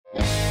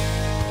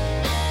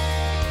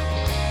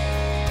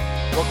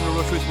Welcome to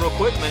Real Truth Real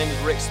Quick. My name is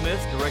Rick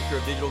Smith, Director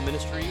of Digital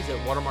Ministries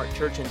at Watermark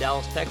Church in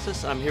Dallas,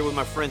 Texas. I'm here with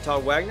my friend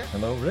Todd Wagner.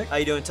 Hello, Rick. How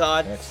you doing,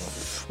 Todd?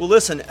 Excellent. Well,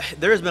 listen,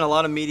 there has been a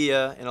lot of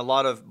media and a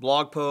lot of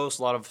blog posts,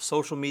 a lot of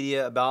social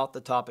media about the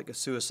topic of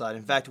suicide.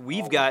 In fact,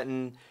 we've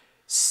gotten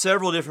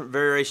several different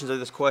variations of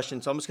this question,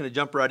 so I'm just going to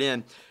jump right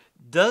in.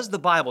 Does the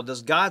Bible,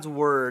 does God's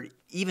Word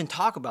even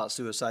talk about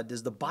suicide?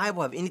 Does the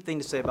Bible have anything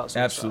to say about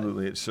suicide?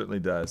 Absolutely, it certainly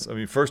does. I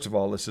mean, first of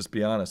all, let's just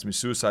be honest. I mean,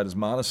 suicide is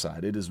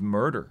monicide. It is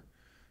murder.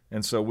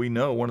 And so we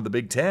know one of the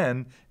big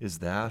 10 is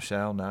thou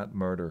shalt not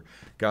murder.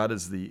 God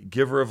is the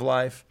giver of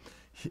life,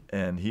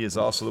 and he is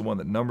also the one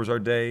that numbers our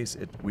days.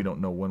 We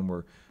don't know when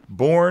we're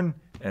born,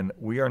 and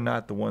we are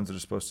not the ones that are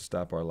supposed to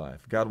stop our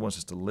life. God wants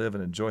us to live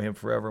and enjoy him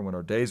forever. When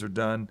our days are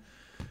done,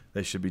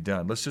 they should be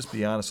done. Let's just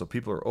be honest. So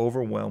people are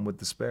overwhelmed with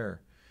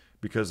despair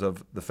because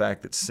of the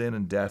fact that sin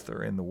and death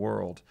are in the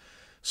world.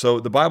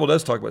 So the Bible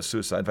does talk about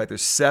suicide. In fact,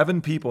 there's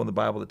 7 people in the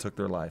Bible that took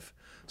their life.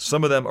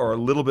 Some of them are a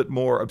little bit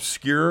more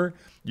obscure.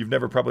 You've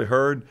never probably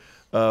heard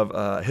of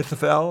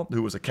Ahithophel,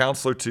 who was a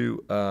counselor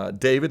to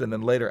David and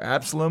then later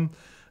Absalom.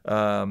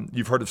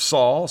 You've heard of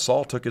Saul.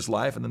 Saul took his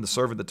life, and then the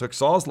servant that took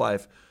Saul's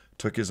life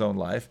took his own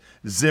life.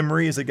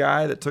 Zimri is a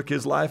guy that took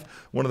his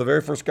life. One of the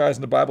very first guys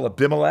in the Bible,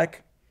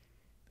 Abimelech,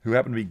 who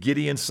happened to be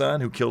Gideon's son,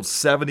 who killed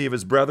 70 of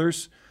his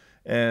brothers.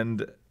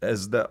 And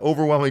as the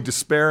overwhelming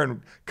despair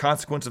and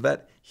consequence of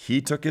that, he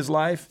took his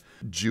life.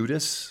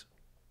 Judas,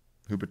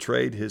 who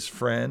betrayed his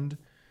friend,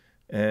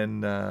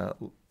 and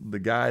the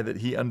guy that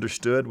he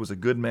understood was a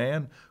good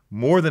man,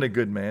 more than a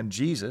good man,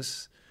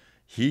 Jesus,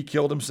 he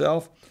killed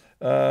himself.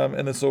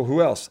 And then so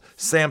who else?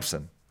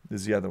 Samson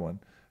is the other one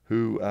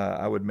who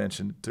I would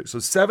mention. So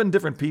 7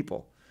 different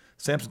people.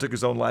 Samson took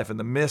his own life in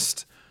the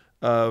midst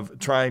of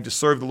trying to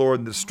serve the Lord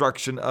and the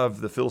destruction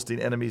of the Philistine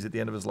enemies at the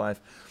end of his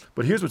life.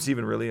 But here's what's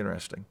even really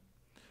interesting,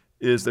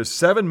 is there's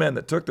 7 men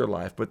that took their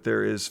life, but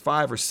there is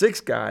 5 or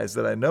 6 guys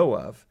that I know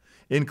of,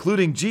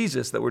 including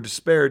Jesus, that were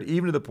despaired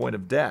even to the point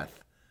of death,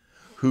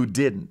 who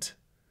didn't.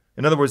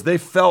 In other words, they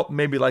felt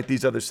maybe like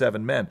these other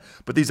 7 men,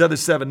 but these other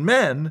 7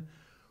 men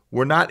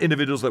were not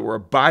individuals that were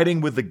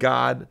abiding with the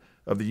God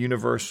of the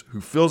universe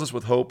who fills us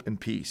with hope and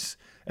peace.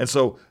 And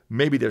so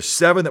maybe there's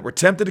 7 that were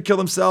tempted to kill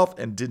themselves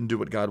and didn't do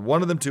what God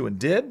wanted them to and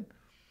did.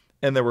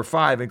 And there were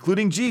 5,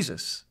 including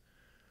Jesus,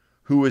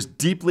 who was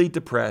deeply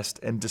depressed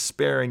and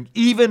despairing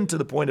even to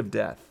the point of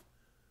death,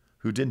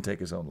 who didn't take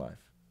his own life.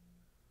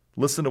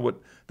 Listen to what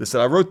this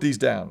said. I wrote these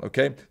down,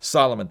 okay?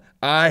 Solomon,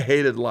 I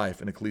hated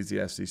life in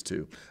Ecclesiastes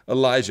 2.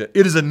 Elijah,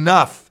 it is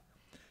enough.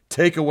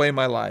 Take away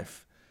my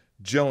life.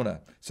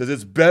 Jonah says,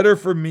 it's better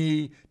for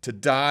me to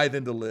die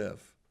than to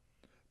live.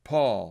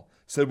 Paul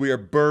said, we are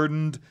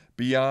burdened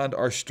beyond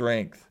our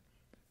strength,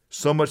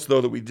 so much though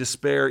that we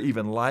despair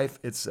even life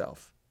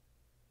itself.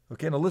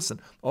 Okay, now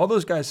listen, all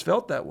those guys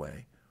felt that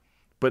way,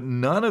 but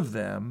none of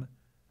them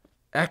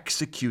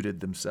executed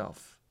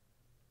themselves.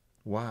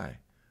 Why?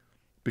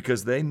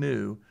 Because they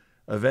knew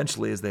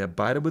eventually, as they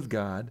abided with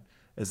God,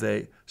 as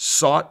they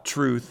sought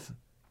truth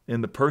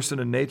in the person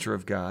and nature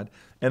of God,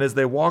 and as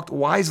they walked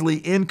wisely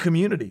in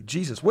community.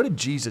 Jesus, what did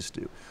Jesus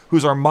do?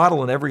 Who's our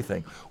model in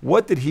everything?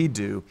 What did he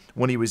do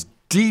when he was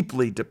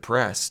deeply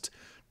depressed,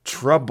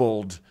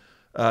 troubled,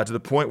 to the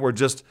point where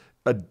just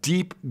a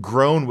deep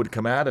groan would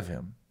come out of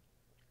him?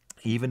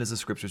 Even as the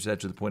scripture said,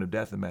 to the point of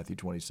death in Matthew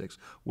 26.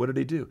 What did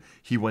he do?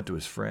 He went to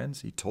his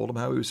friends. He told them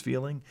how he was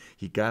feeling.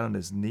 He got on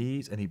his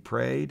knees and he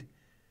prayed.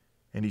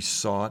 And he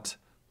sought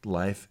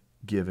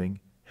life-giving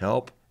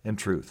help and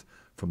truth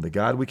from the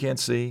God we can't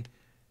see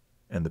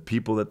and the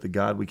people that the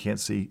God we can't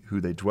see,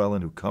 who they dwell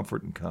in, who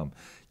comfort and come.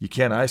 You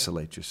can't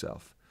isolate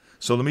yourself.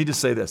 So let me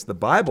just say this. The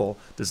Bible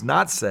does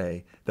not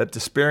say that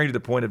despairing to the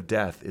point of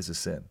death is a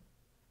sin.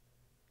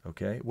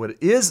 Okay? What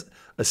is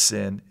a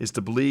sin is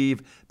to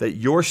believe that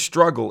your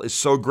struggle is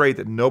so great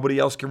that nobody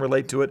else can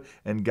relate to it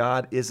and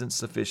God isn't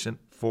sufficient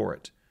for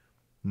it.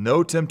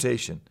 No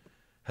temptation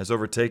has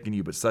overtaken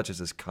you, but such as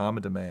is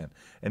common to man.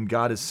 And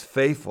God is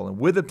faithful, and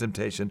with the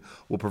temptation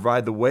will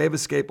provide the way of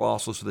escape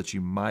also, so that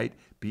you might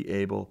be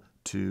able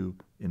to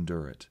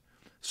endure it.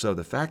 So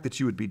the fact that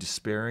you would be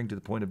despairing to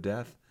the point of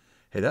death,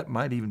 hey, that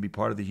might even be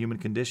part of the human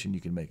condition.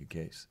 You can make a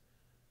case.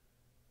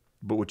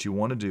 But what you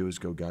want to do is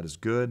go, God is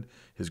good,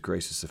 his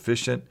grace is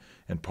sufficient,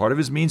 and part of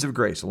his means of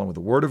grace, along with the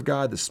Word of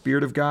God, the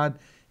Spirit of God,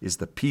 is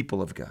the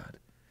people of God.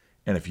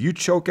 And if you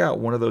choke out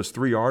one of those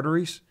 3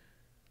 arteries,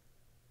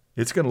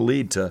 it's going to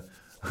lead to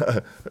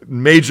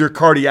major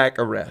cardiac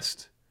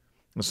arrest.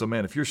 And so,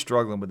 man, if you're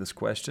struggling with this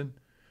question,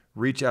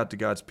 reach out to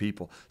God's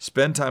people.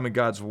 Spend time in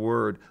God's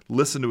Word.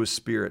 Listen to his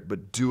Spirit,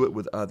 but do it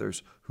with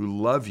others who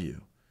love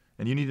you.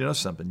 And you need to know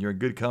something. You're in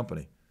good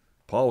company.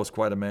 Paul was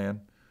quite a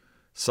man.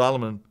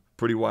 Solomon,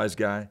 pretty wise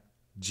guy.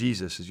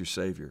 Jesus is your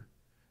Savior.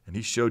 And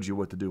he showed you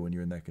what to do when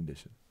you're in that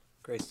condition.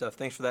 Great stuff.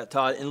 Thanks for that,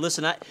 Todd. And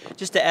listen,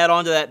 just to add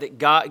on to that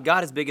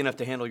God is big enough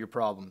to handle your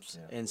problems.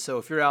 Yeah. And so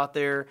if you're out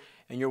there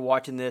and you're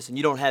watching this and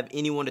you don't have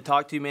anyone to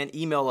talk to, man,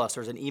 email us.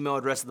 There's an email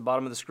address at the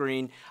bottom of the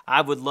screen.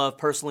 I would love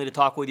personally to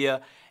talk with you,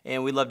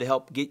 and we'd love to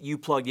help get you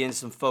plugged in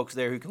some folks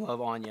there who can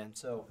love on you. And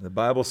so the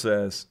Bible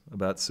says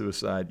about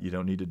suicide, you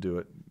don't need to do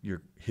it.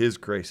 His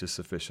grace is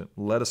sufficient.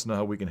 Let us know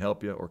how we can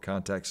help you, or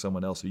contact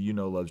someone else who you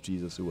know loves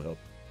Jesus who will help.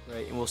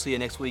 Great, and we'll see you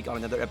next week on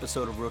another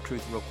episode of Real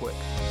Truth Real Quick.